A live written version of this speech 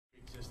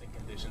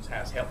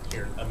has health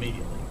care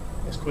immediately,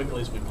 as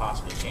quickly as we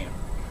possibly can.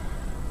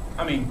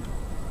 I mean,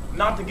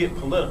 not to get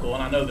political,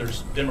 and I know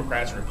there's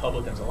Democrats and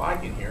Republicans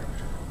alike in here,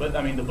 but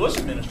I mean, the Bush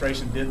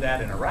administration did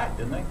that in Iraq,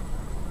 didn't they?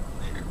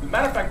 As a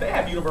matter of fact, they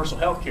have universal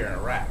health care in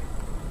Iraq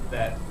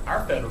that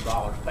our federal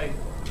dollars pay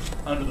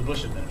for under the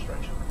Bush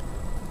administration.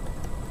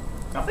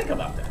 Now think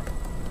about that.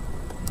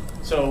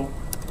 So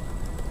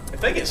if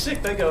they get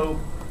sick, they go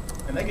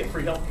and they get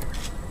free health care.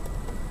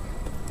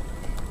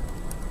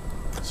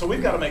 So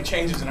we've got to make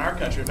changes in our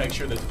country to make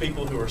sure that the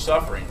people who are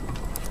suffering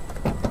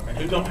and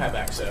who don't have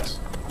access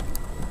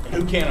and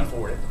who can't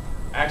afford it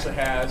actually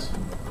has,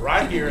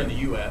 right here in the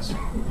U.S.,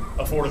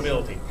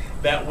 affordability.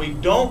 That we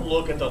don't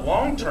look at the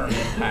long-term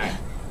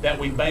impact that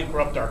we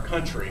bankrupt our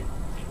country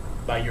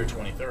by year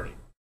 2030.